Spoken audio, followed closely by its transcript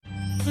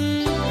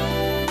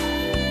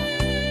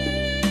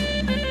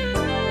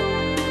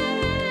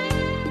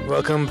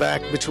Welcome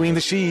back Between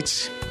the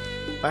Sheets.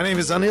 My name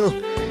is Anil.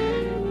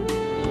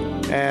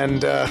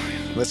 And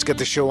let's get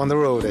the show on the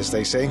road, as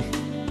they say.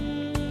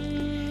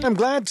 I'm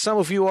glad some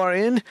of you are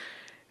in.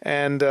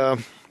 And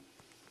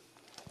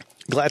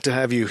glad to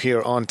have you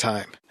here on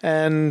time.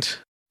 And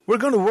we're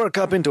going to work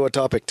up into a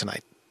topic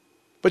tonight.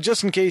 But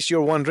just in case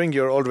you're wondering,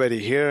 you're already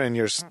here and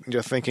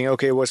you're thinking,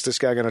 okay, what's this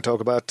guy going to talk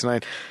about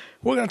tonight?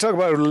 We're going to talk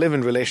about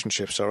live-in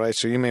relationships, all right?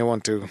 So you may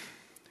want to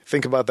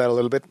think about that a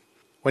little bit.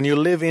 When you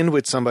live in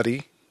with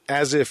somebody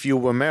as if you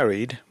were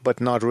married,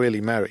 but not really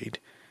married,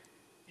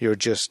 you're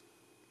just,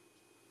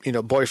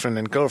 boyfriend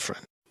and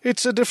girlfriend.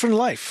 It's a different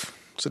life.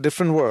 It's a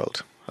different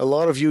world. A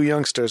lot of you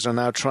youngsters are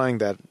now trying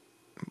that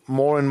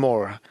more and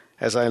more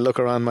as I look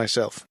around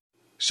myself.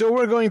 So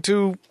we're going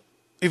to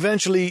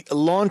eventually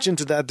launch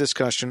into that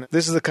discussion.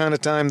 This is the kind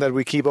of time that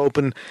we keep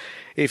open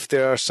if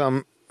there are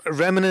some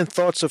remnant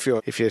thoughts of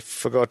yours. If you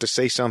forgot to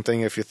say something,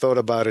 if you thought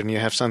about it and you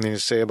have something to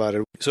say about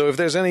it. So if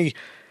there's any,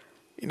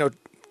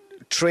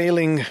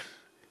 trailing,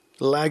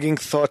 lagging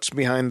thoughts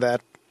behind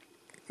that,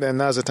 then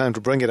now's the time to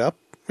bring it up.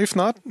 If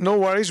not, no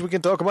worries. We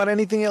can talk about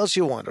anything else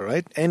you want, all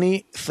right?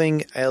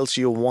 Anything else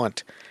you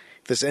want.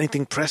 If there's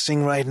anything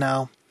pressing right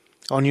now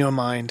on your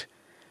mind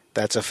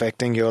that's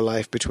affecting your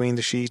life between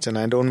the sheets, and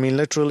I don't mean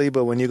literally,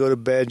 but when you go to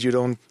bed, you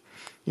don't,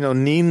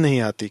 नींद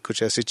नहीं आती,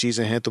 कुछ ऐसी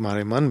चीजें हैं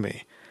तुम्हारे मन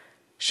में,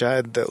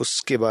 शायद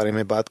उसके बारे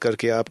में बात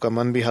करके आपका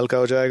मन भी हल्का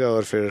हो जाएगा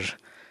और फिर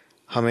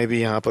हमें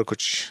भी यहाँ पर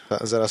कुछ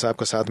ज़रा सा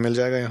आपका साथ मिल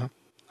जाएगा यहाँ.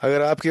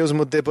 अगर आपके उस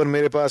मुद्दे पर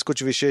मेरे पास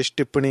कुछ विशेष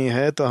टिप्पणी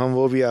है तो हम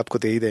वो भी आपको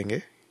दे ही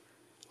देंगे,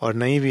 और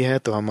नहीं भी है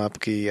तो हम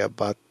आपकी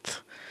बात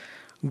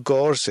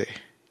गौर से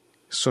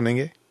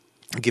सुनेंगे.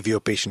 Give you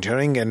a patient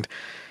hearing, and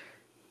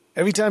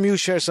every time you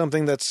share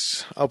something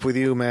that's up with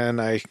you, man,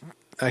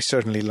 I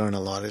certainly learn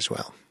a lot as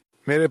well.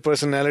 मेरे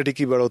पर्सनालिटी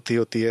की बढ़ोतरी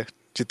होती है.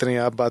 जितनी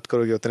आप बात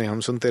करोगे उतने हम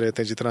सुनते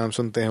रहते हैं. जितना हम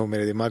सुनते हैं वो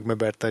मेरे दिमाग में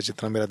बैठता है.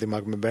 जितना मेरा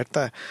दिमाग में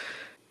बैठता है,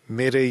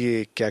 मेरे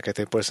ये क्या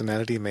कहते हैं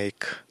पर्सनालिटी में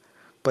एक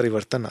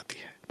परिवर्तन आती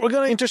है. We're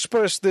going to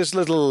intersperse this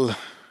little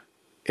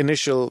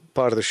initial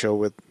part of the show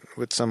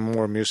with some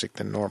more music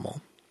than normal.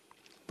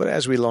 But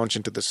as we launch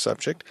into this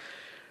subject,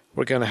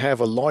 we're going to have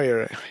a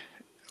lawyer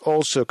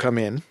also come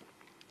in,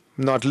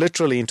 not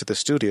literally into the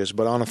studios,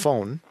 but on a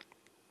phone,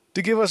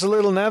 to give us a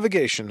little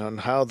navigation on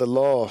how the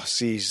law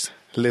sees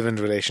live-in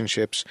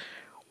relationships,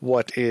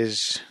 what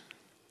is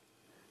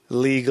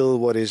legal,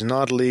 what is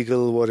not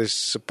legal, what is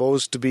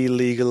supposed to be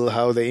legal,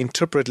 how they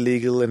interpret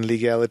legal and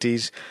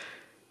legalities.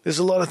 There's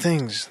a lot of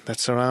things that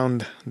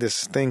surround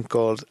this thing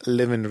called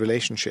live-in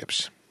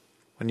relationships.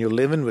 When you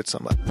live in with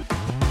somebody.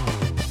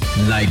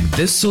 Like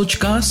this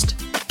Sochcast?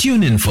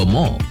 Tune in for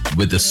more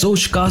with the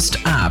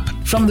Sochcast app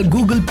from the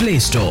Google Play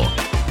Store.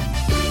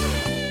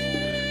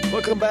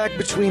 Welcome back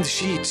Between the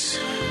Sheets.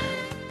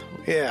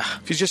 Yeah,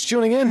 if you're just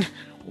tuning in,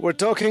 we're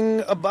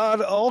talking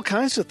about all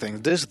kinds of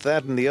things, this,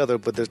 that, and the other,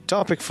 but the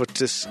topic for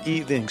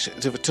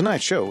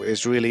tonight's show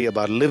is really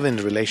about live-in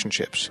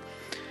relationships.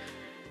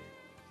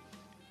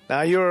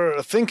 Now,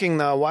 you're thinking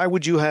now, why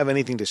would you have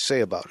anything to say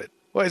about it?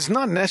 Well, it's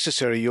not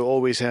necessary you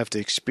always have to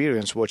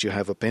experience what you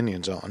have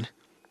opinions on.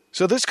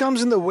 So this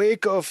comes in the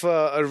wake of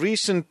a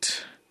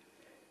recent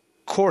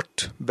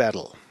court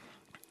battle.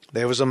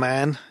 There was a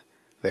man,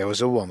 there was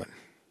a woman.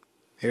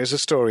 Here's a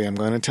story I'm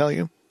going to tell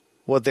you.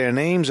 What their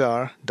names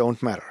are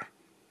don't matter.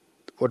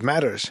 What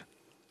matters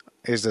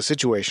is the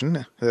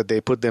situation that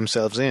they put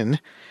themselves in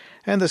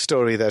and the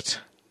story that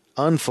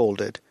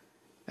unfolded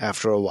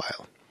after a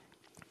while.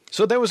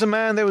 So there was a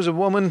man, there was a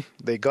woman,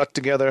 they got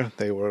together,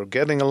 they were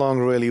getting along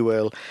really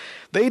well.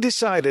 They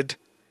decided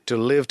to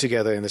live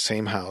together in the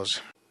same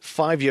house.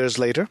 5 years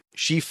later,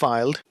 she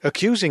filed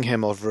accusing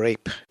him of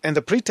rape. And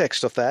the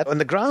pretext of that, and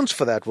the grounds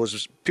for that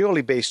was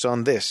purely based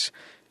on this.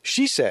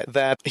 She said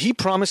that he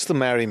promised to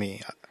marry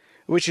me,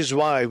 which is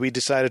why we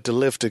decided to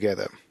live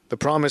together. The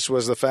promise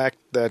was the fact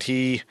that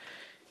he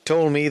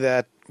told me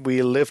that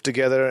we'll live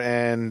together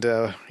and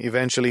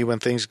eventually when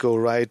things go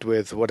right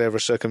with whatever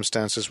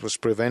circumstances was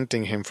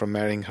preventing him from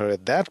marrying her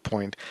at that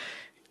point,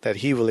 that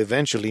he will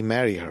eventually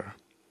marry her.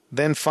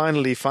 Then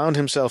finally found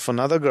himself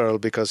another girl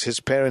because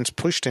his parents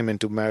pushed him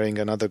into marrying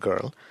another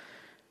girl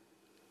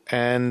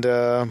and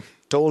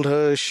told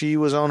her she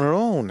was on her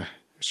own,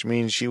 which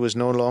means she was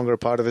no longer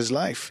part of his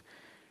life.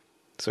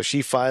 So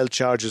she filed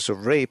charges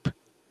of rape,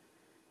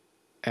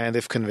 and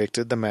if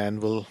convicted, the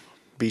man will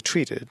be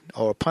treated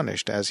or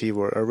punished as he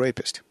were a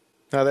rapist.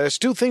 Now, there's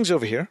two things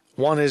over here.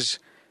 One is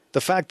the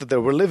fact that they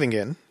were living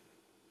in,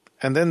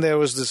 and then there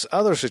was this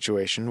other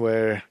situation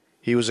where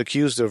he was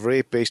accused of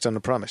rape based on a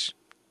promise.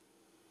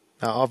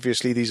 Now,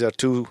 obviously, these are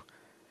two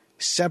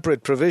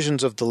separate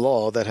provisions of the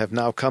law that have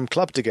now come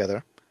clubbed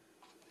together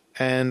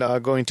and are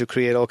going to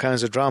create all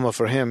kinds of drama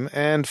for him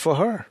and for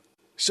her.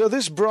 So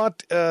this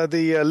brought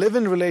the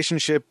live-in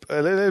relationship,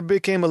 it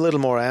became a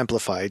little more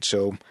amplified,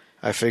 so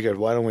I figured,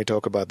 why don't we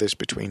talk about this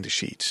between the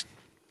sheets?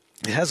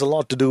 It has a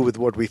lot to do with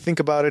what we think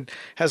about it,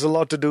 has a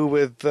lot to do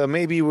with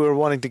maybe we're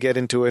wanting to get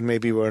into it,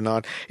 maybe we're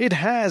not. It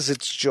has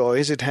its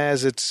joys, it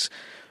has its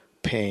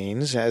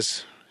pains,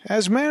 as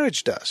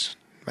marriage does.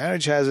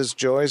 Marriage has its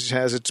joys,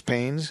 has its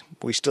pains.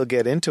 We still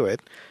get into it.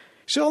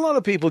 So a lot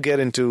of people get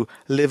into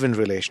live-in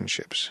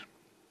relationships.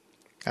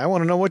 I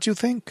want to know what you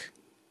think.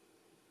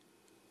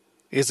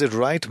 Is it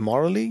right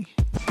morally?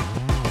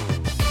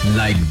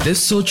 Like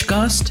this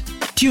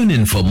Sochcast? Tune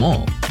in for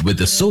more with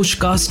the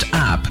Sochcast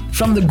app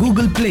from the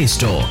Google Play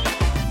Store.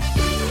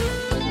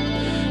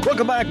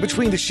 Welcome back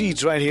Between the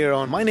Sheets right here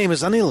on My Name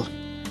is Anil.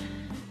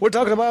 We're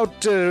talking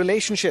about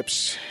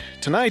relationships.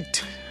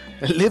 Tonight,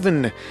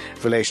 live-in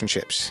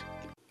relationships.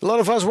 A lot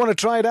of us want to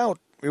try it out.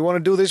 We want to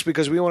do this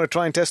because we want to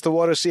try and test the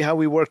water, see how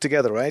we work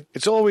together, right?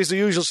 It's always the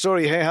usual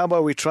story. Hey, how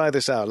about we try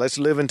this out? Let's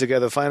live in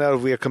together, find out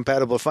if we are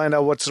compatible, find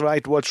out what's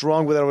right, what's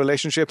wrong with our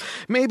relationship.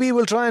 Maybe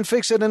we'll try and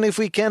fix it, and if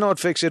we cannot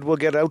fix it, we'll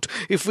get out.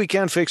 If we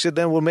can't fix it,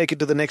 then we'll make it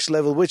to the next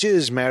level, which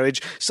is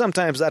marriage.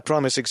 Sometimes that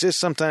promise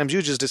exists. Sometimes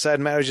you just decide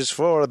marriage is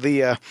for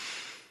the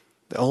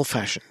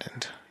old-fashioned,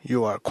 and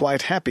you are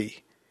quite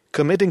happy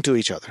committing to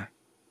each other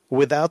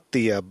without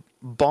the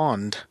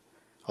bond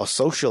or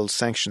social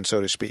sanction,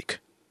 so to speak.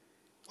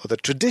 Or the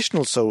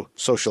traditional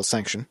social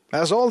sanction.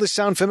 Does all this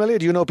sound familiar?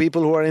 Do you know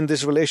people who are in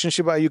this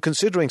relationship? Are you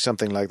considering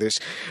something like this?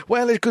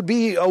 Well, it could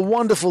be a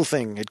wonderful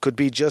thing. It could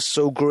be just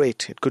so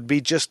great. It could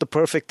be just the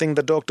perfect thing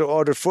the doctor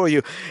ordered for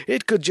you.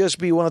 It could just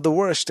be one of the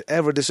worst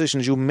ever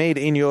decisions you made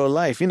in your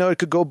life. You know, it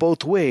could go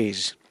both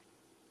ways.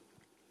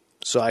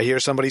 So I hear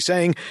somebody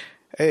saying,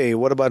 hey,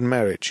 what about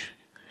marriage?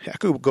 It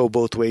could go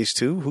both ways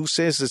too. Who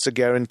says it's a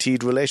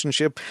guaranteed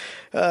relationship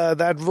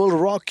that will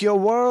rock your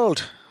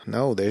world?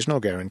 No, there's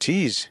no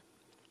guarantees.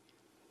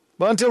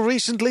 But until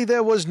recently,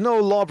 there was no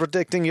law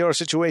protecting your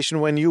situation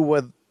when you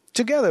were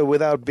together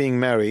without being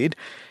married.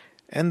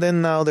 And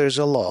then now there's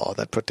a law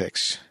that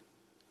protects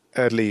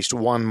at least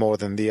one more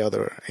than the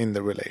other in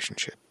the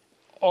relationship.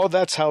 Or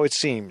that's how it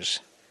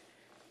seems.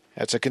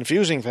 That's a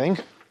confusing thing.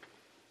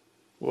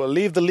 We'll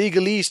leave the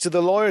legalese to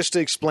the lawyers to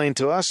explain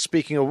to us.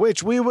 Speaking of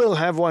which, we will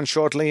have one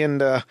shortly,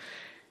 and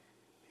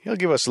he'll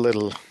give us a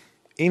little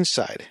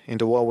insight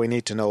into what we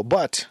need to know.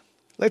 But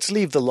let's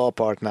leave the law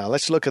part now.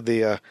 Let's look at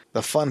the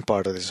fun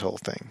part of this whole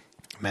thing.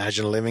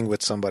 Imagine living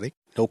with somebody.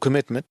 No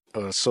commitment,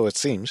 or so it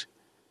seems.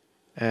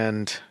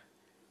 And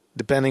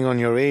depending on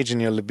your age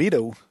and your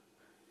libido,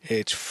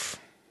 it's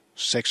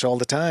sex all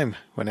the time,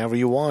 whenever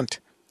you want.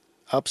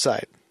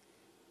 Upside.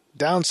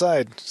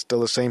 Downside,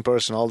 still the same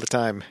person all the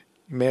time.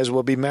 You may as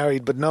well be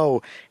married, but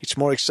no, it's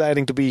more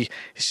exciting to be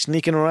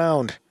sneaking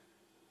around,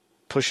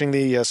 pushing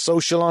the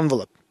social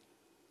envelope.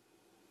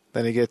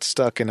 Then you get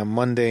stuck in a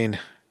mundane,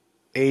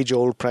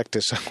 age-old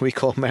practice we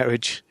call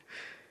marriage.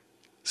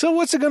 So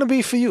what's it going to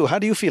be for you? How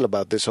do you feel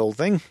about this whole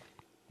thing?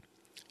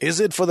 Is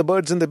it for the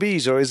birds and the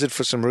bees, or is it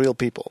for some real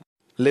people?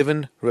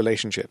 Live-in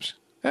relationships.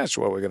 That's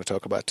what we're going to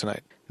talk about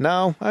tonight.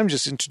 Now, I'm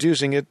just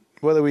introducing it.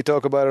 Whether we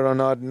talk about it or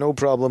not, no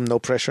problem, no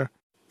pressure.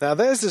 Now,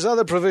 there's this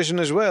other provision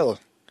as well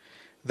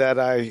that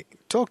I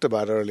talked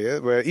about earlier,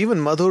 where even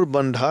Madhur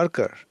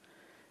Bandharkar,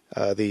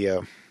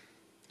 the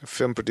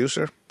film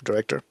producer,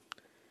 director,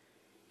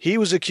 he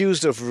was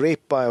accused of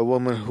rape by a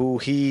woman who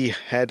he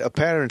had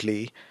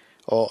apparently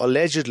or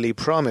allegedly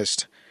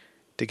promised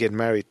to get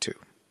married to.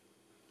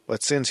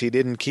 But since he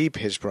didn't keep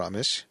his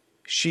promise,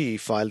 she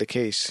filed a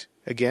case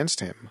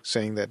against him,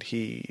 saying that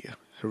he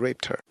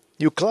raped her.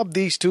 You club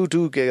these two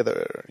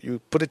together, you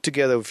put it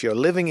together. If you're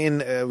living in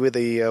with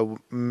a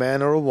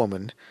man or a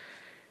woman,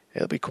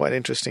 it'll be quite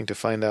interesting to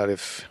find out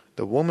if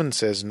the woman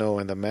says no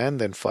and the man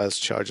then files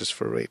charges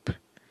for rape.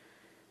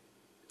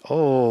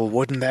 Oh,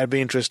 wouldn't that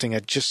be interesting?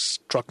 It just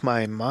struck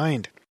my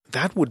mind.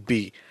 That would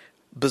be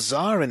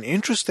bizarre and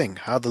interesting,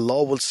 how the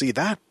law will see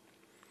that.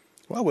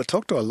 Well, we'll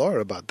talk to a lawyer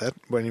about that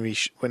when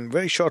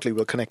very shortly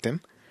we'll connect him.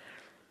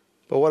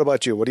 But what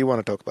about you? What do you want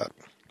to talk about?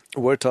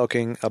 We're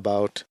talking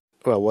about,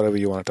 well, whatever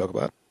you want to talk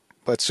about.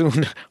 But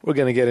soon we're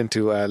going to get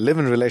into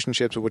live-in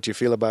relationships, what you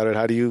feel about it.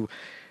 How do you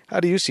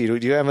see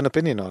it? Do you have an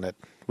opinion on it?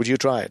 Would you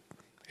try it?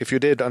 If you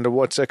did, under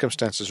what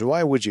circumstances?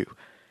 Why would you?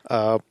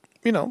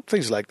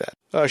 Things like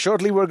that.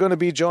 Shortly, we're going to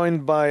be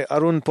joined by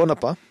Arun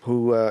Ponnappa,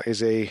 who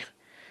is a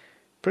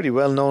pretty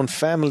well-known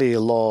family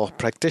law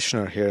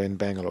practitioner here in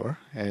Bangalore,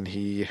 and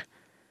he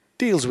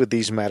deals with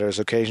these matters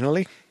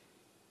occasionally.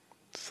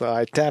 So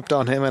I tapped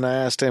on him and I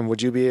asked him,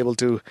 would you be able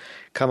to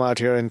come out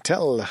here and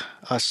tell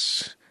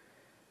us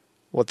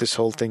what this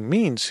whole thing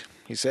means?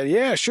 He said,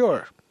 yeah,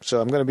 sure. So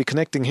I'm going to be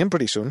connecting him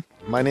pretty soon.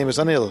 My name is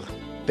Anil.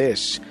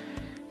 This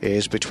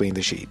is Between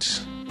the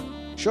Sheets.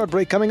 Short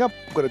break coming up.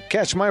 I'm going to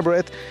catch my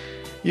breath.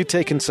 You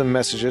take in some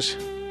messages.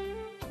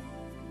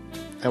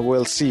 And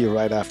we'll see you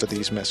right after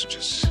these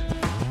messages.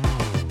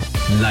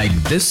 Like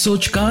this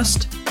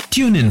Sochcast?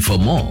 Tune in for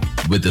more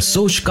with the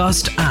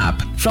Sochcast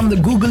app from the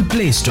Google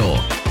Play Store.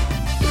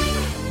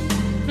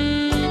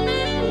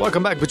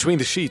 Welcome back Between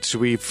the Sheets.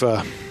 We've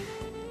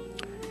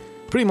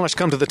pretty much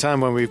come to the time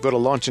when we've got to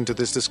launch into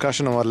this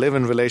discussion on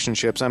live-in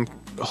relationships. I'm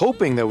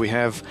hoping that we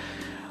have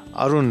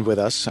Arun with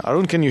us.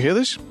 Arun, can you hear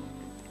this?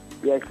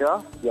 Yes,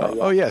 sir. Yeah.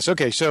 Oh, yes.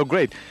 Okay, so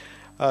great.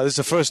 This is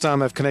the first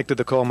time I've connected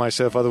the call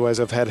myself. Otherwise,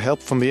 I've had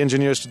help from the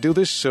engineers to do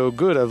this. So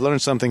good. I've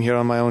learned something here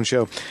on my own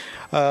show.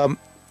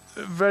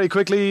 very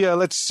quickly,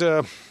 let's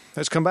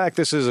come back.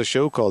 This is a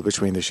show called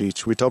Between the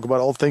Sheets. We talk about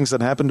all things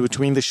that happen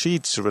between the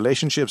sheets,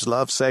 relationships,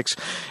 love, sex,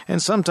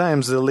 and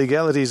sometimes the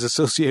legalities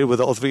associated with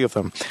all three of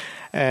them.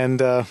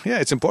 And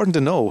it's important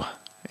to know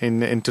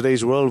in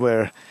today's world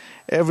where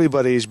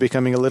everybody is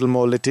becoming a little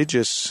more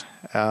litigious.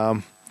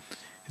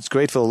 It's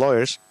great for the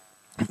lawyers,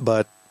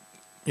 but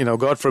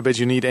God forbid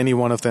you need any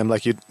one of them.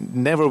 Like, you'd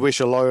never wish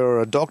a lawyer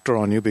or a doctor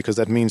on you because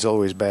that means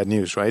always bad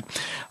news, right?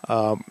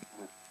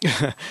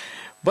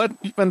 But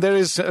when there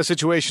is a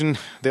situation,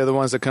 they're the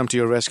ones that come to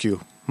your rescue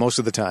most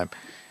of the time.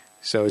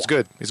 So it's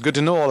good. It's good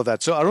to know all of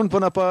that. So Arun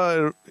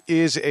Ponnappa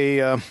is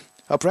a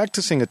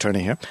practicing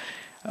attorney here.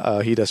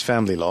 He does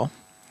family law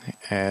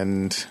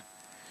and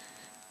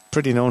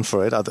pretty known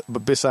for it,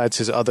 but besides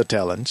his other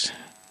talents.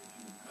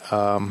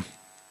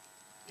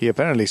 He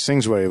apparently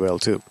sings very well,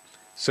 too.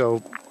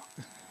 So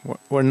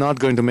we're not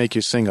going to make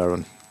you sing,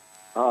 Arun.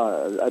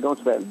 I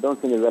don't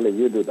sing as well as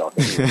you do,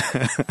 Doctor.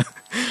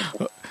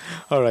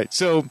 All right.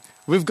 So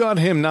we've got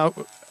him. Now,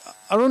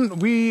 Arun,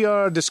 we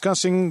are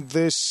discussing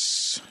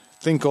this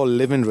thing called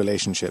live-in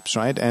relationships,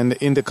 right? And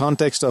in the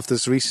context of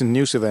this recent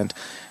news event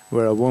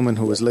where a woman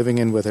who was living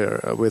in with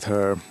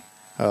her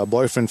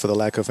boyfriend, for the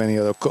lack of any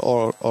other,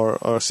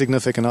 or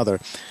significant other,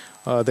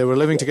 they were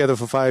living together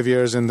for 5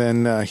 years, and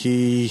then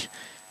he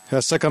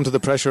succumbed to the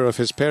pressure of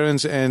his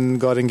parents and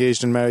got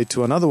engaged and married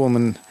to another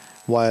woman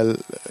while,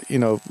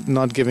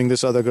 not giving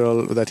this other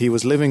girl that he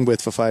was living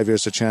with for 5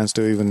 years a chance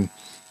to even,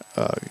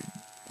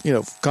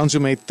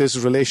 consummate this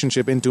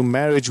relationship into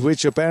marriage,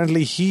 which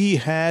apparently he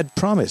had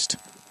promised.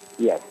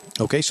 Yes.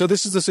 Okay, so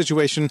this is the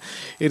situation.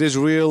 It is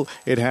real.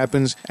 It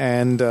happens.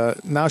 And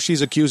now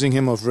she's accusing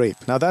him of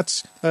rape. Now,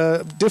 that's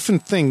a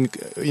different thing.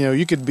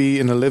 You could be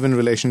in a live-in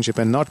relationship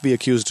and not be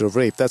accused of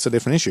rape. That's a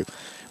different issue.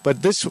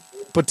 But this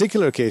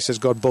particular case has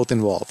got both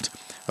involved.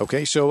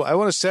 Okay, so I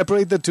want to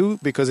separate the two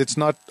because it's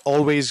not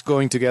always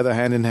going together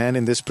hand in hand.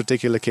 In this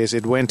particular case,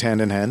 it went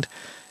hand in hand.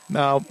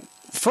 Now,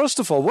 first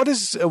of all, what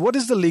is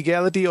the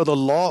legality or the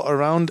law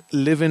around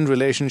live-in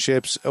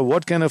relationships?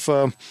 What kind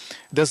of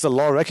does the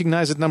law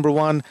recognize it? Number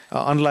one,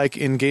 unlike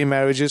in gay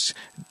marriages,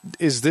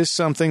 is this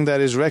something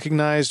that is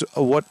recognized?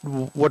 What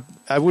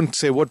I wouldn't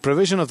say what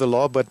provision of the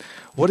law, but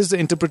what is the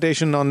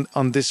interpretation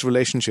on this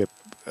relationship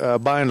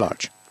by and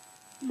large?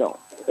 No.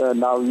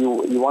 Now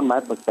you want my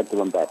perspective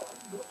on that.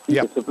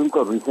 Yeah. The Supreme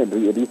Court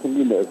recently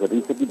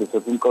the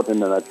Supreme Court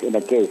in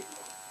a case.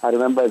 I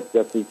remember it's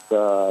Justice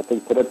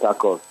Sirat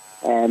Thakur.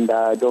 And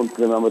I don't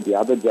remember the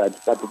other judge,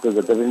 but it was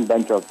a different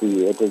bench of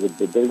the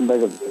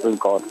Supreme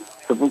Court.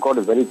 Supreme Court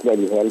is very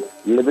clearly held.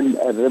 In a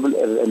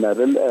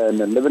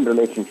live-in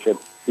relationship,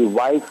 the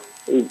wife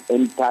is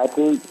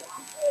entitled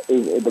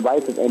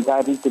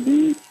to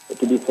be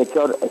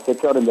secure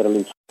in the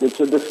relationship.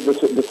 So the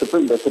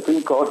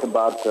Supreme Court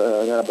about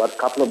a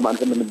couple of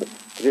months,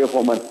 3 or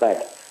 4 months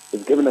back,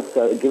 has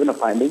given a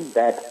finding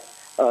that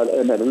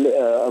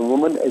a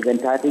woman is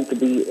entitled to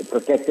be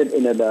protected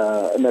in a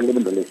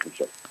live-in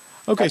relationship.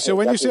 Okay, so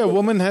when you say a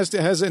woman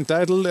is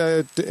entitled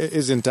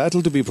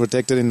to be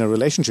protected in a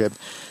relationship,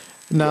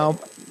 now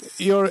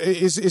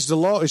is the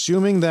law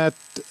assuming that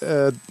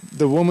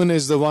the woman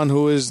is the one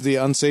who is the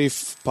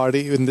unsafe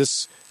party in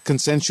this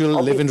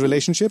consensual live-in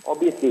relationship?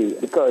 Obviously,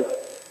 because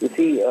you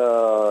see,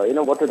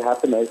 what would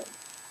happen is,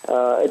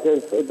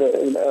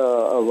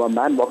 a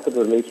man walks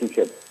into a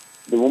relationship,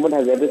 the woman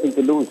has everything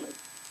to lose.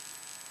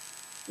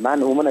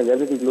 Woman has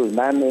everything to lose.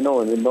 Man,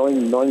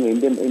 knowing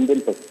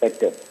Indian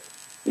perspective.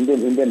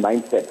 Indian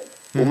mindset.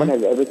 Woman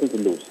has everything to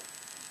lose.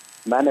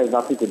 Man has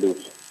nothing to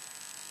lose.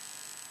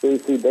 So you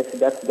see,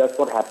 that's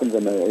what happens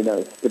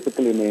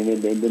typically in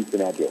the Indian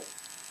scenario.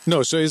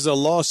 No, so is the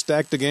law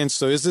stacked against?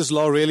 So is this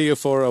law really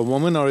for a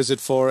woman, or is it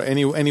for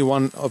any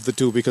one of the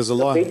two? Because the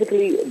law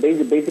basically,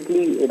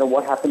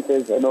 what happens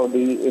is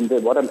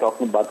what I'm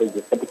talking about is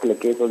this particular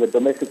case of the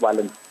domestic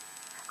violence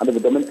under the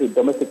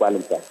Domestic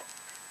Violence Act.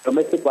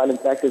 Domestic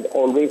Violence Act is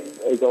always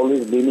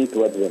leaning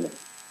towards women.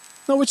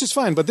 No, which is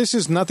fine, but this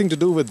has nothing to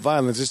do with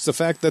violence. It's the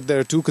fact that there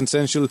are two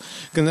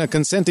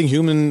consenting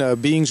human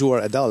beings who are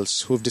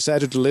adults who have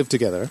decided to live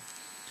together.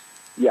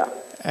 Yeah.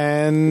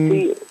 And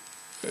see,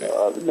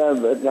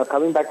 now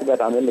coming back to that,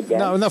 Anil,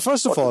 again. Now,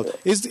 first of all,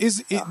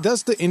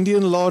 does the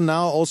Indian law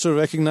now also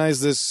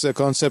recognize this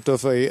concept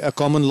of a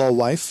common law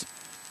wife?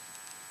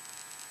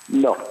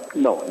 No,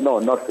 not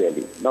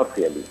really.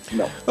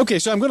 No. Okay,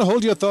 so I'm going to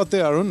hold your thought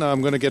there, Arun.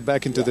 I'm going to get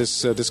back into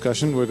this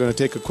discussion. We're going to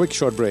take a quick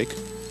short break.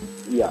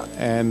 Yeah.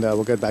 And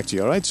we'll get back to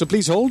you, all right? So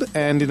please hold.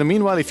 And in the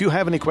meanwhile, if you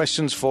have any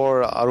questions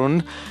for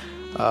Arun,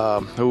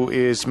 who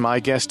is my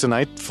guest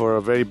tonight for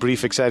a very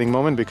brief, exciting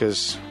moment,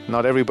 because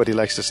not everybody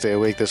likes to stay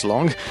awake this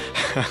long.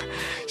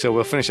 So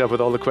we'll finish up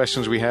with all the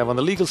questions we have on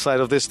the legal side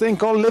of this thing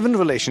called live-in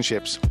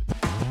relationships.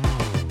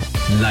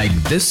 Like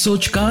this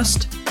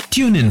Sochcast?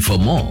 Tune in for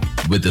more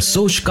with the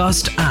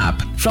Sochcast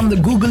app from the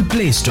Google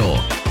Play Store.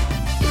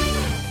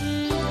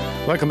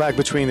 Welcome back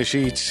Between the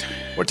Sheets.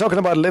 We're talking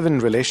about live-in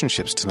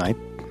relationships tonight.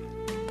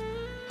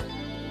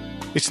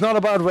 It's not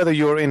about whether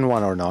you're in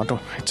one or not.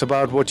 It's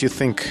about what you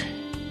think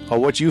or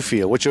what you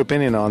feel, what's your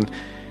opinion on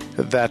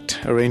that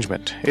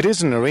arrangement. It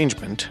is an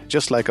arrangement,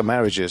 just like a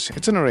marriage is.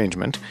 It's an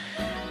arrangement.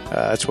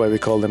 That's why we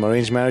call them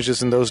arranged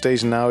marriages in those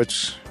days, and now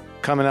it's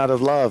coming out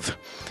of love.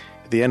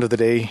 At the end of the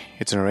day,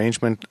 it's an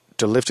arrangement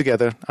to live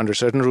together under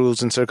certain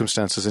rules and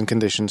circumstances and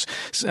conditions,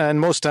 and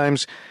most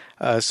times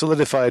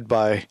solidified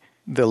by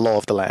the law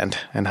of the land,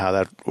 and how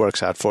that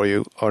works out for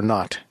you or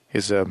not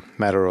is a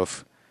matter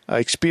of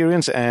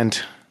experience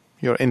and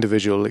your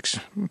individual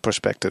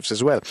perspectives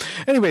as well.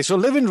 Anyway, so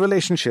live-in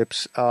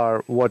relationships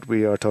are what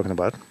we are talking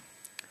about.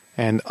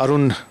 And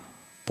Arun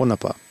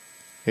Ponnappa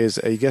is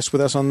a guest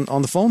with us on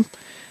the phone.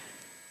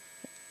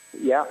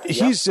 Yeah.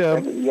 Yes.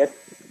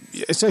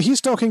 So he's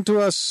talking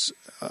to us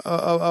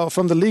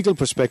from the legal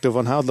perspective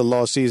on how the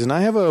law sees. And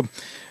I have a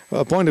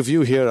point of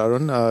view here,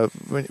 Arun.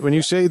 When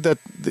you say that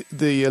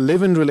the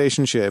live-in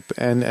relationship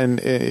and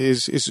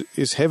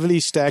is heavily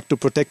stacked to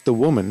protect the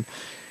woman.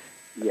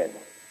 Yes.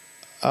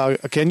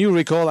 Can you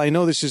recall, I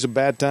know this is a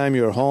bad time,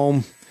 you're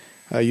home,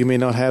 you may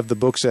not have the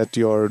books at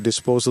your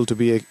disposal to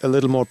be a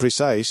little more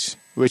precise,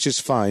 which is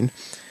fine,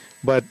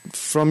 but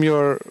from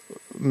your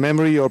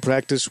memory or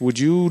practice, would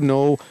you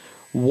know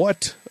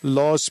what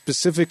laws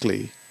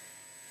specifically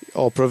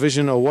or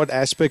provision or what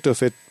aspect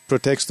of it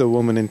protects the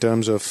woman in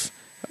terms of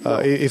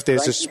if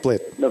there's a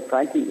split? No,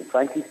 frankly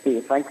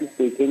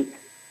speaking,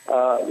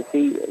 you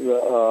see,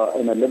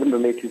 in a live-in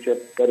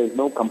relationship, there is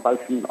no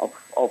compulsion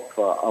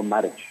of a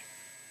marriage.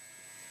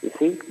 You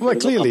see? Well,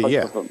 clearly,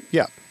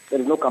 yeah. There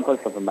is no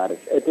compulsion of a marriage.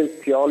 It is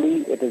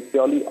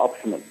purely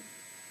optional.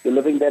 You're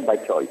living there by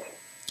choice.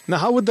 Now,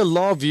 how would the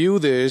law view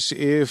this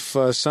if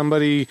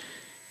somebody,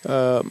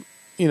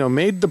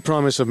 made the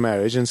promise of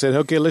marriage and said,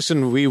 okay,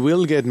 listen, we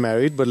will get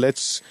married, but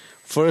let's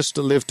first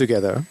live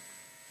together,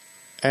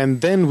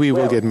 and then we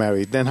will get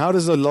married. Then how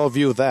does the law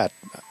view that?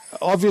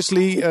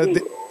 Obviously,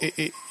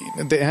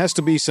 there has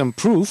to be some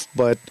proof,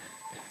 but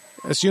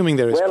assuming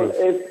there is proof.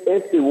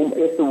 If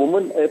the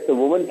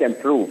woman can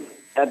prove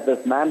that the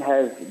man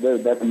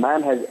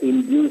has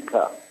induced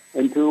her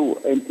into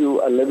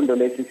a living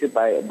relationship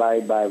by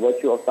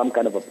virtue of some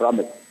kind of a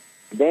promise,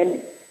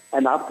 then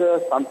and after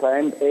some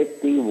time,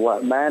 if the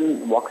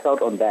man walks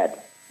out on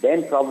that,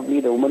 then probably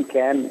the woman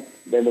can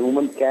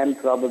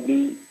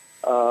probably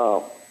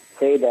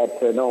say that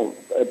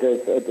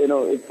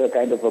it's a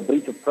kind of a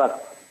breach of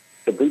trust,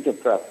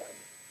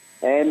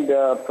 and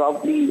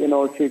probably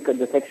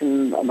the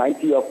section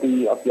 90 of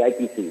the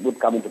IPC would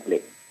come into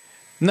play.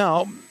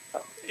 Now,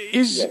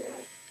 is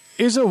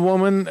a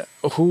woman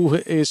who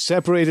is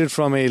separated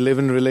from a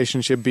live-in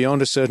relationship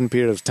beyond a certain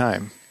period of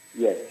time,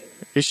 yes,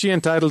 is she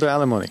entitled to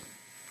alimony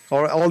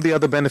or all the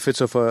other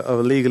benefits of a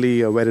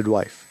legally wedded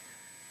wife?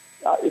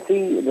 You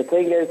see, the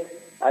thing is,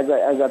 as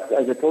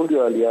I told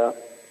you earlier,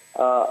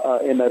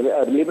 in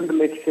a live-in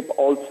relationship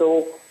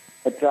also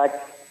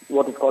attracts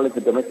what is called as the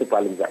Domestic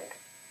Violence Act.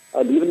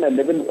 Even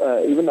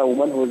a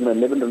woman who is in a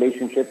live-in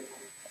relationship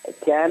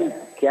can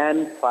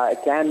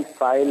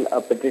file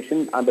a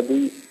petition under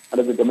the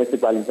Domestic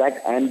Violence Act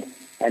and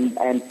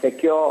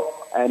secure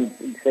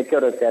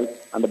herself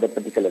under that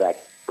particular act.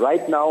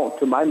 Right now,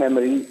 to my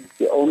memory,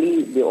 the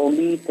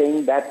only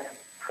thing that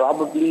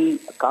probably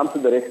comes to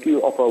the rescue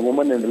of a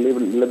woman in a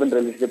live-in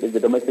relationship is the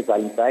Domestic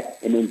Violence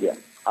Act in India.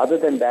 Other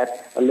than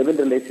that, a live-in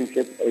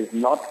relationship is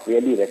not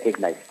really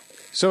recognized.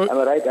 So, am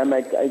I right? Am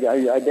I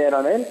there,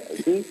 Anil?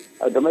 See,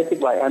 domestic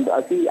violence,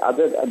 and I see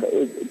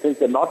since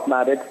they're not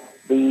married,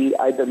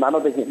 none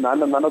of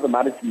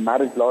the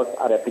marriage laws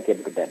are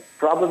applicable to them.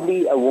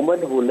 Probably a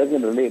woman who lives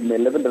in a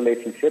live-in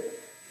relationship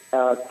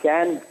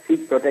can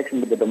seek protection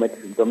with the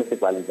Domestic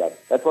Violence Act.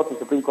 That's what the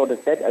Supreme Court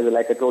has said,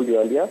 like I told you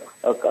earlier,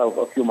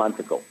 a few months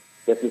ago.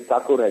 Justice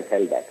Thakur has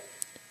held that.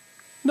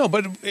 No,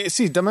 but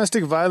see,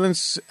 Domestic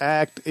Violence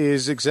Act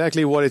is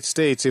exactly what it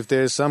states if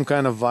there is some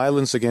kind of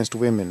violence against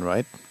women,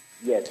 right?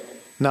 Yes.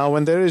 Now,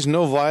 when there is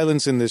no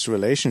violence in this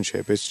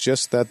relationship, it's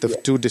just that the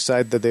two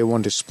decide that they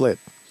want to split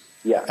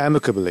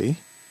amicably.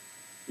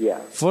 Yeah.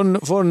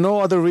 For no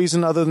other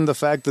reason other than the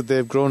fact that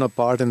they've grown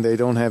apart and they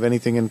don't have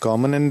anything in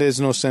common, and there's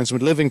no sense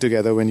with living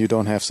together when you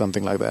don't have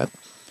something like that.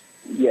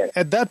 Yes.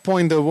 At that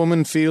point, the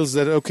woman feels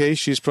that, okay,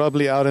 she's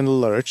probably out in the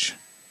lurch,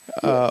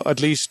 at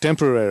least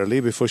temporarily,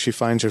 before she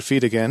finds her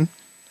feet again.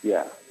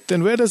 Yeah.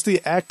 Then where does the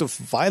act of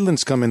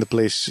violence come into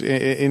place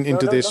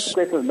into this?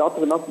 Not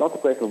the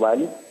question of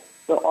violence.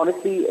 So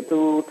honestly,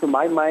 to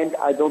my mind,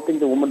 I don't think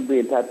the woman would be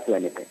entitled to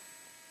anything.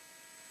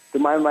 To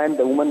my mind,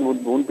 the woman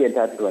won't be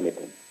entitled to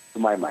anything. To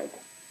my mind,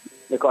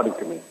 according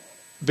to me.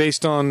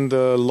 Based on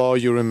the law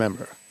you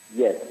remember?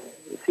 Yes.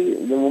 See,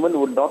 the woman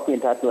would not be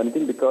entitled to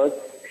anything because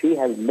she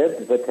has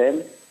lived with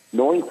him,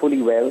 knowing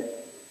fully well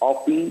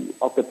of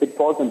the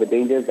pitfalls and the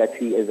dangers that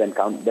she's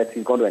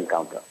going to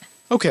encounter.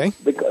 Okay.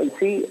 Because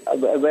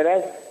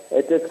whereas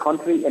it is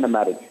contrary in a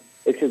marriage.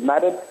 If she's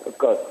married, of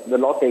course,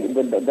 then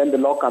the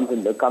law comes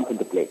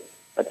into play.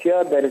 But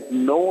here there is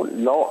no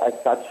law as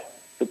such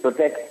to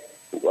protect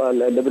a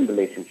live-in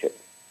relationship.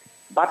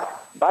 But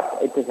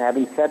it is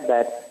having said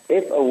that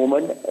if a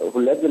woman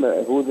who's in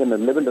a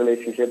live-in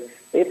relationship,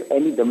 if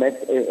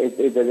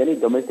there's any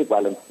domestic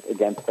violence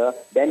against her,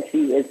 then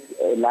she is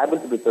liable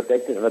to be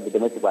protected under the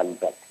Domestic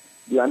Violence Act.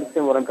 Do you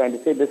understand what I'm trying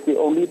to say? That's the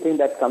only thing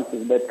that comes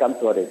to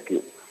her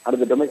rescue under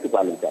the Domestic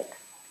Violence Act.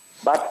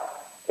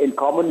 But in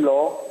common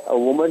law, a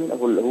woman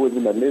who is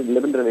in a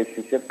live-in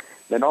relationship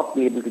may not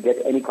be able to get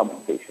any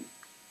compensation.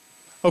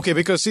 Okay,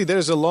 because see,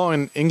 there's a law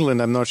in England,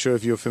 I'm not sure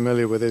if you're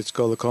familiar with it, it's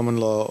called the common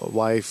law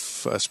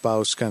wife,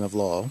 spouse kind of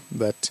law,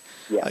 that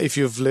if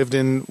you've lived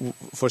in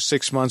for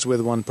 6 months with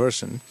one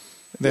person,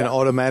 then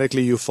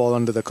automatically you fall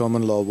under the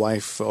common law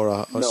wife or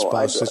a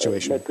spouse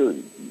situation. I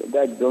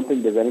don't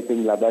think there's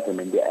anything like that in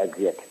India as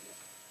yet.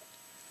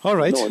 All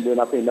right. No, there's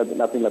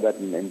nothing like that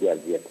in India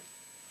as yet.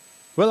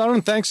 Well,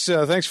 Arun, thanks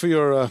for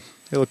your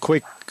little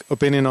quick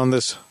opinion on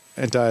this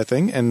entire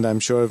thing, and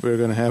I'm sure we're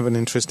going to have an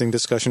interesting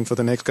discussion for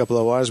the next couple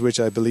of hours, which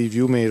I believe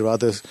you may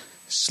rather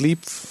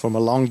sleep from a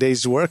long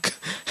day's work.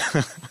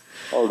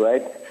 All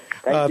right.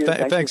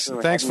 Thanks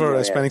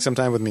for spending some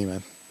time with me,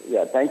 man.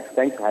 Yeah, thanks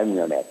for having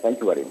me on air. Thank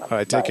you very much. All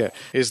right, take care.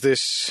 Is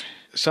this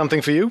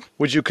something for you?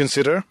 Would you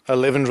consider a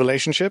live-in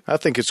relationship? I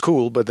think it's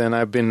cool, but then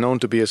I've been known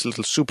to be a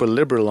little super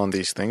liberal on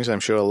these things. I'm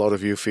sure a lot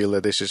of you feel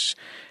that this is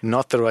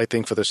not the right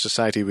thing for the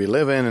society we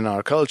live in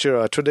our culture,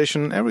 our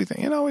tradition,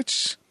 everything.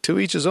 It's to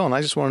each his own.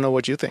 I just want to know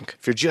what you think.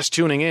 If you're just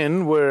tuning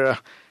in, we're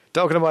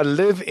talking about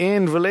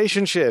live-in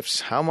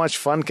relationships. How much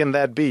fun can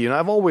that be?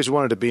 I've always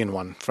wanted to be in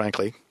one,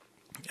 frankly.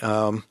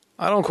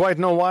 I don't quite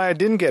know why I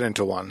didn't get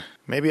into one.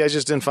 Maybe I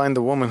just didn't find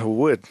the woman who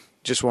would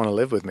just want to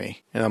live with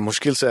me.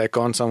 Mushkil se I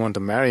can't someone to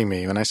marry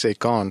me. When I say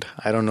can't,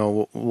 I don't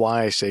know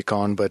why I say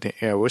can't, but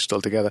we're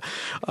still together.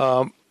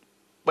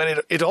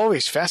 But it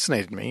always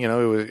fascinated me.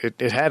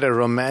 It had a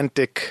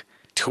romantic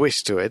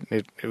twist to it.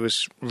 It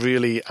was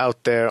really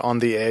out there on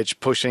the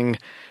edge, pushing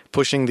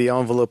the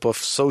envelope of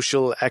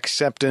social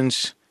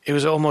acceptance. It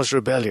was almost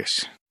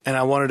rebellious. And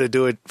I wanted to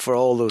do it for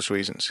all those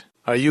reasons.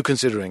 Are you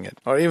considering it?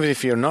 Or even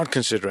if you're not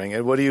considering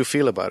it, what do you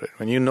feel about it?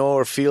 When you know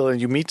or feel and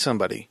you meet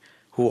somebody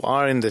who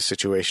are in this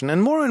situation.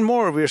 And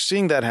more we're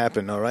seeing that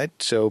happen, all right?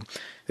 So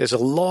there's a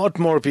lot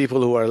more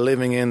people who are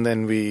living in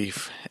than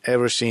we've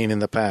ever seen in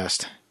the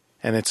past.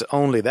 And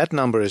that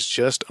number is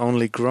just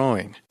only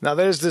growing. Now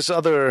there's this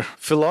other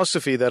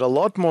philosophy that a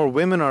lot more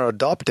women are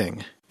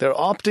adopting. They're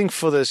opting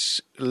for this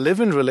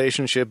live-in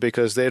relationship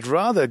because they'd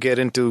rather get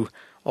into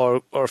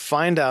or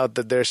find out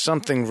that there's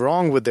something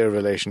wrong with their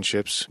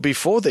relationships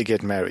before they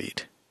get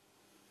married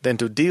than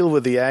to deal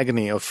with the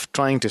agony of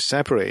trying to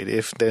separate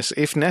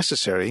if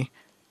necessary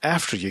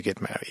after you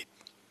get married.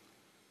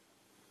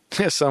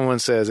 As someone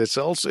says, it's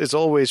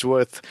always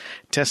worth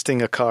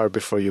testing a car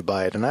before you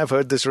buy it. And I've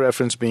heard this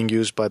reference being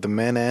used by the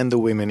men and the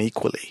women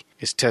equally,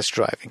 is test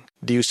driving.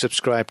 Do you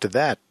subscribe to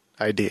that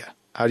idea?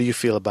 How do you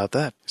feel about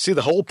that? See,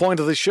 the whole point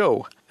of the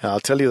show, and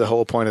I'll tell you the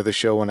whole point of the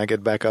show when I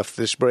get back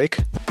after this break.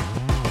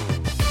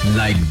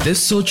 Like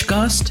this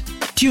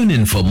Sochcast? Tune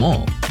in for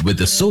more with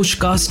the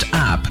Sochcast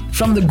app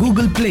from the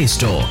Google Play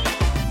Store.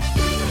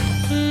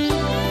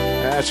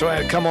 That's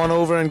right. Come on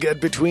over and get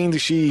between the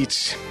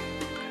sheets.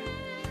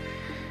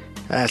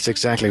 That's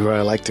exactly where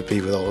I like to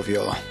be with all of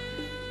y'all.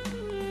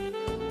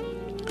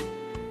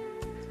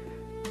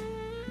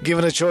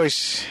 Given a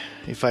choice,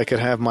 if I could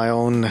have my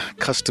own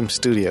custom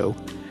studio,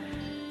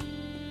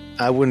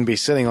 I wouldn't be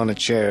sitting on a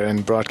chair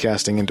and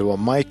broadcasting into a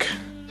mic.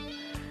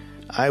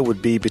 I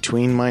would be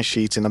between my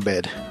sheets in a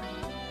bed,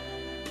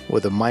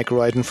 with a mic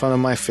right in front of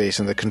my face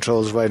and the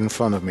controls right in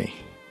front of me,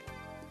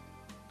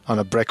 on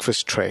a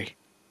breakfast tray,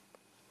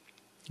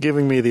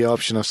 giving me the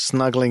option of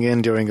snuggling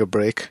in during a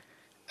break,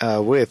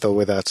 with or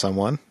without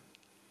someone.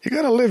 You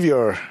gotta live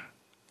your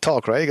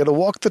talk, right? You gotta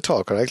walk the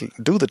talk, right?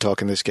 Do the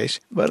talk in this case.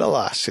 But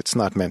alas, it's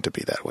not meant to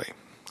be that way.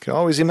 You can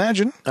always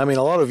imagine. A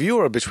lot of you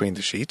are between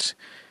the sheets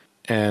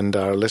and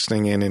are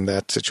listening in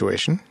that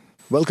situation.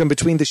 Welcome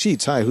Between the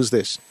Sheets. Hi, who's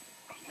this?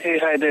 Hey,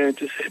 hi there.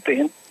 This is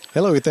Hiten.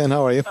 Hello, Hiten.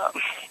 How are you?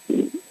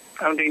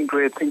 I'm doing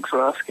great. Thanks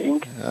for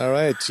asking. All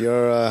right.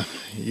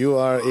 You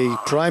are a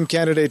prime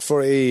candidate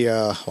for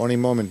a horny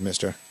moment,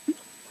 mister.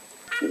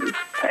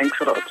 Thanks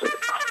a lot, sir.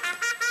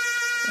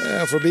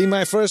 For being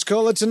my first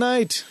caller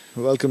tonight.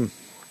 Welcome.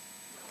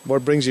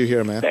 What brings you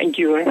here, man? Thank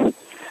you.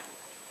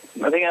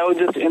 I think I was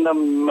just in the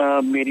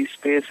Mary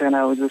space and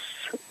I was just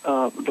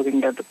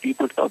looking at the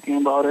people talking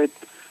about it.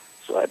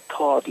 So I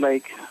thought,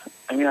 I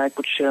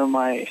could share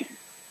my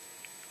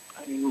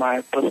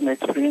personal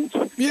experience.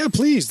 Yeah,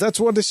 please. That's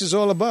what this is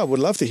all about. Would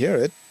love to hear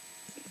it.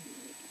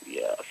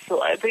 Yeah.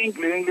 So I think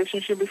living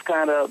relationship is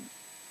kind of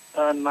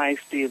a nice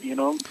deal,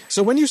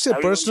 So when you said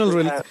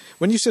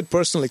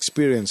personal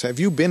experience, have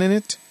you been in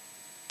it?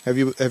 Have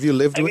you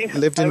lived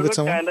in with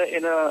someone?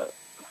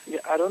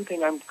 I don't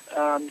think I'm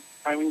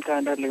in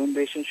kind of living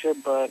relationship,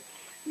 but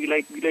we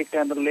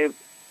kind of live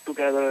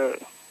together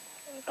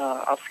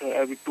after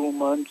every 2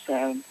 months,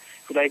 and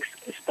we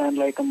spend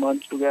a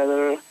month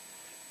together.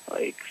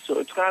 So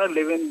it's kind of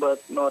living,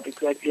 but not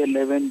exactly a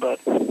living, but.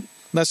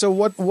 Now, so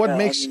what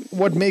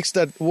makes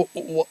that?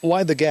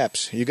 Why the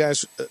gaps? You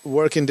guys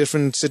work in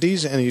different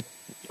cities, and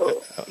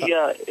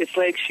Yeah, it's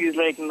like she's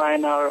like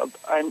 9 hour.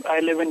 I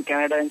live in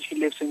Canada and she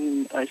lives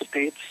in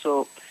States,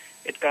 so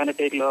it kind of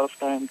takes a lot of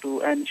time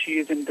to. And she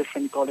is in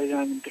different college,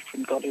 I'm in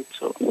different college,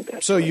 so.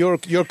 So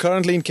you're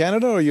currently in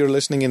Canada, or you're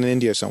listening in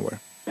India somewhere?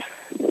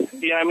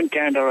 Yeah, I'm in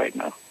Canada right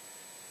now,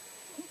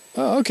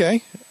 Oh,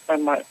 okay.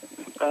 and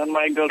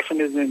my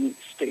girlfriend is in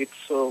States,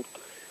 so.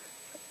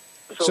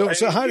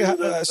 So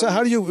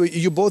how do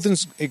you both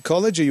in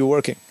college, or you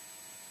working?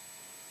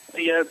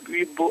 Yeah,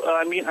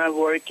 I'm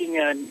working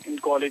and in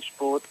college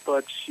both,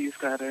 but she's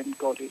kind of in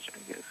college,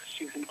 I guess.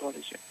 She's in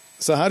college. Yeah.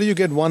 So how do you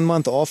get 1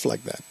 month off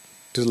like that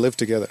to live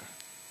together?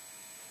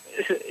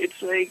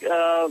 It's like,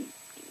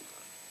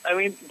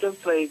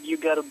 just like you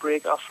get a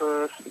break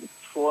after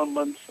 4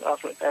 months,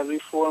 after every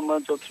 4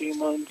 months or 3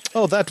 months.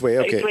 Oh, that way,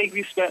 okay. It's like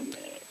we spend,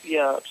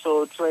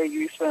 so it's like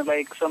we spend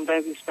like,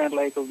 sometimes we spend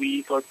like a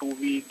week or 2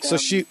 weeks. So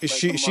she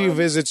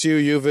visits you,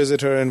 you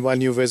visit her, and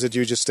when you visit,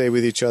 you just stay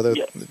with each other,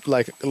 yeah.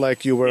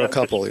 like you were a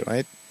couple,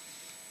 right?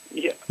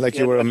 Yeah. Like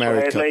you were a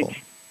married right. couple.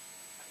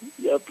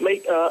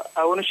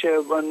 I want to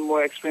share one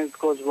more experience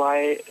because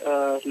why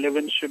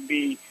live-in should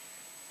be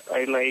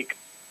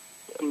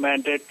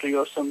mandatory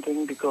or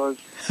something, because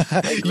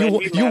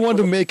you want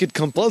to make it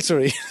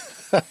compulsory.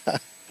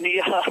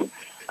 Yeah,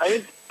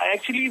 I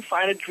actually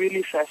find it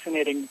really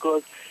fascinating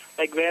because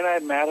like when I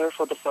met her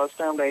for the first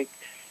time, like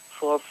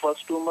for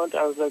first 2 months,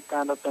 I was like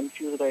kind of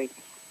confused, like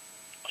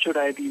should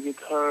I be with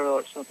her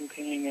or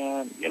something,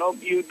 and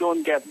you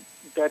don't get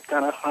that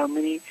kind of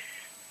harmony.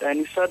 Then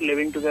you start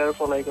living together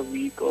for like a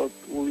week or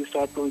two, you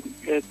start doing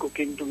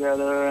cooking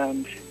together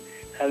and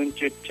having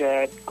chit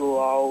chat,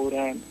 go out,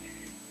 and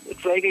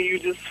it's like you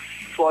just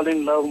fall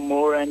in love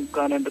more and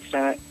can't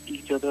understand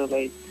each other.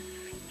 Like,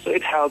 so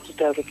it helps. It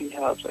definitely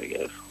helps, I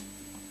guess.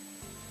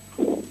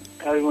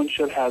 Everyone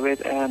should have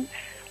it. And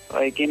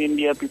like in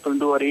India, people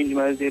do arrange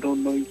marriage. They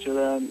don't know each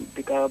other, and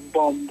they got a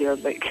bomb. They're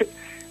like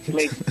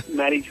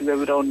marry each other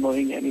without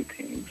knowing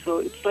anything. So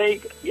it's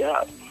like,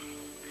 yeah,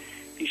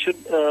 you should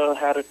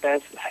have a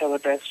test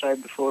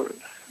drive before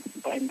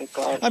buying the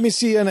car. I mean,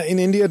 see, in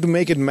India, to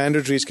make it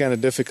mandatory is kind of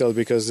difficult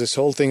because this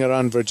whole thing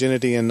around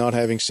virginity and not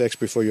having sex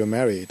before you're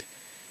married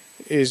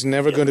is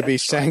never going to be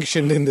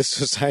sanctioned in this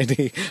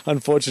society,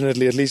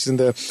 unfortunately, at least in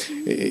the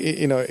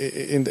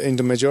in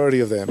the majority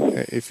of them.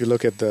 If you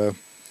look at the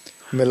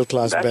middle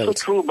class belt.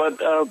 That's so true,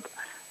 but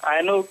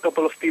I know a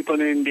couple of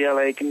people in India,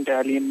 like in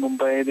Delhi and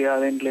Mumbai, they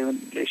are in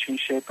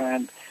relationship,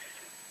 and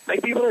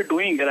like people are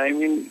doing it. I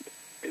mean,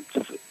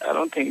 I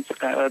don't think it's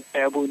kind of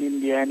taboo in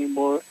India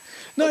anymore.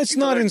 No, it's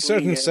not in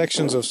certain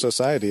sections of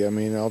society. I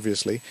mean,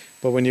 obviously,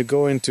 but when you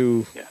go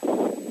into,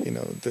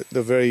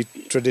 the very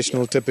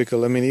traditional,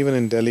 typical. I mean, even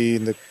in Delhi,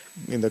 in the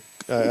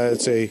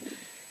I'd say,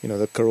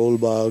 the Karol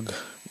Bagh,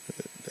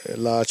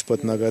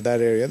 Lajpat Nagar,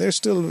 that area, they're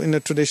still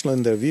traditional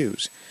in their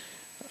views.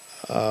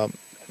 And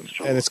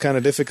it's kind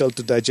of difficult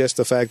to digest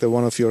the fact that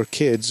one of your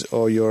kids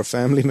or your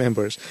family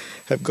members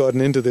have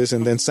gotten into this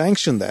and then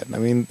sanction that. I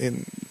mean,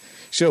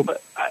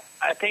 But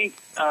I think,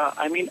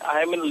 I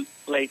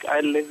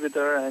live with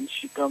her and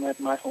she come at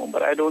my home,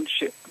 but I don't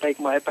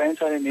my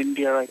parents are in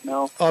India right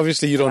now.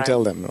 Obviously, you don't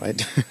tell them,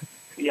 right?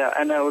 Yeah,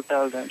 and I would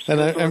tell them. So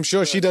and I'm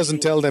sure she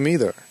doesn't tell them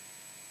either.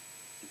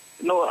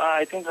 No,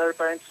 I think her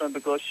parents don't,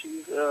 because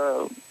she's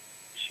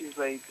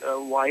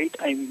white.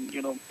 I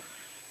mean,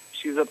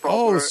 she's a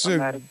proper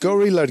American.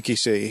 Gori ladki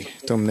se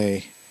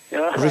tumne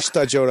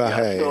rishta joda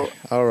hai. So,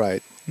 all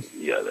right.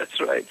 Yeah, that's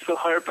right. So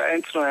her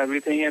parents know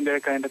everything, and they're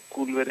kind of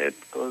cool with it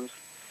because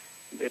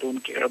they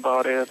don't care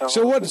about it at all.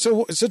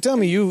 So tell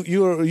me,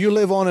 you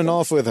live on and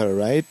off with her,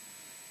 right?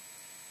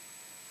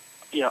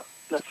 Yeah,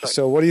 that's right.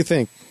 So what do you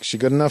think? She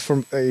good enough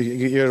for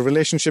your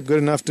relationship? Good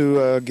enough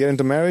to get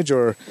into marriage,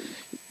 or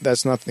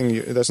that's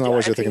nothing? That's not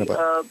what you're thinking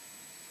about.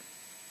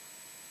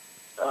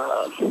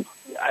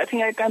 I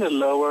think I kind of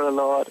love her a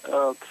lot.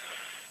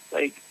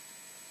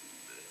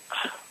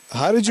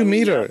 How did you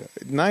meet her?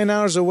 9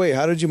 hours away.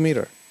 How did you meet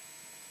her?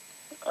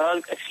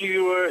 Actually,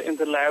 we were in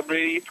the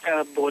library. It's kind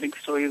of boring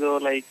story though.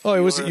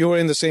 You were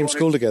in the same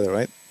school together,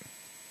 right?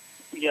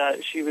 Yeah,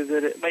 she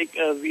visited.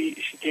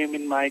 She came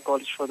in my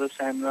college for the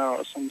seminar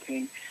or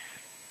something.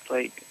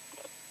 Like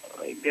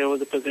there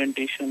was a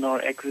presentation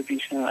or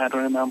exhibition. I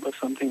don't remember,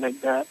 something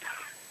like that.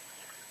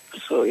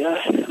 So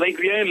yeah,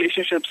 we are in a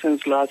relationship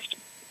since last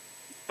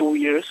 2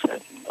 years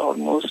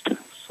almost.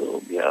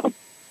 So yeah,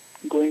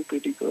 going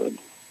pretty good.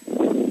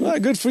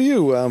 Good for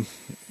you.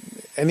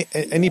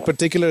 Any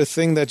particular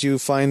thing that you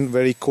find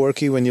very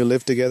quirky when you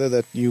live together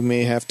that you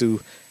may have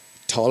to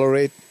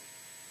tolerate?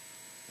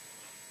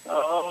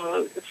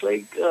 It's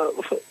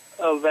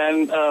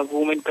when a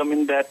woman come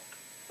in that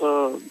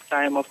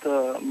time of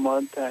the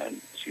month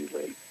and she's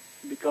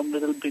become a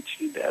little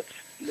bitchy. That's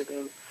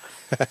little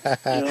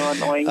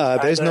annoying.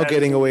 There's no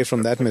getting away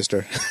from that,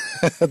 mister.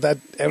 That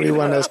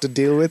everyone has to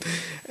deal with.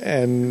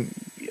 And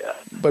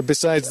but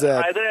besides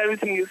that, either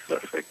everything is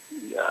perfect.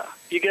 Yeah,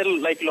 you get a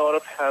lot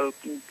of help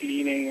in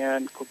cleaning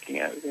and cooking,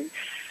 everything.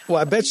 Well,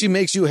 I bet she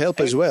makes you help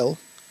as well.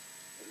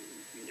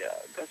 Yeah,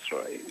 that's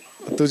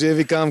right. तुझे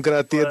भी काम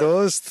कराती है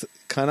दोस्त.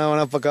 खाना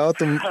वाना पकाओ.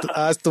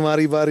 आज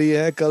तुम्हारी बारी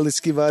है, कल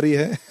इसकी बारी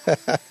है.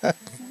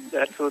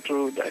 That's so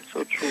true. That's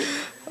so true.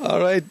 All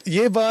right.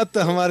 ये बात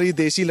हमारी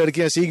देसी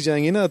लड़कियां सीख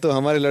जाएंगी ना, तो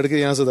हमारे लड़के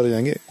यहाँ सुधर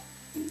जाएंगे.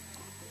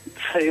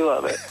 सही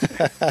बात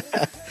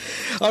है.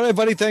 All right,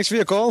 buddy. Thanks for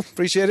your call.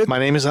 Appreciate it. My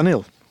name is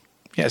Anil.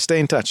 Yeah, stay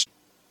in touch.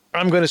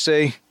 I'm going to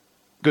say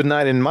good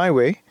night in my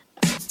way.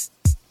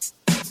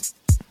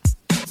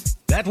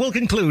 That will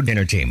conclude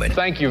entertainment.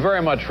 Thank you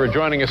very much for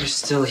joining us. You're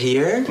still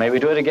here? Maybe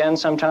do it again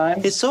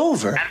sometime. It's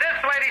over. And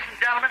this, ladies and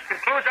gentlemen,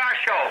 concludes our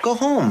show. Go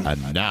home.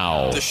 And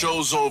now, The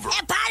show's over.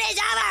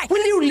 Party's over!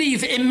 Will you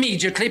leave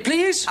immediately,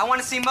 please? I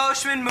want to see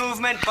motion,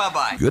 movement,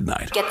 bye-bye. Good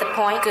night. Get the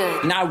point?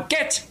 Good. Now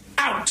get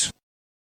out!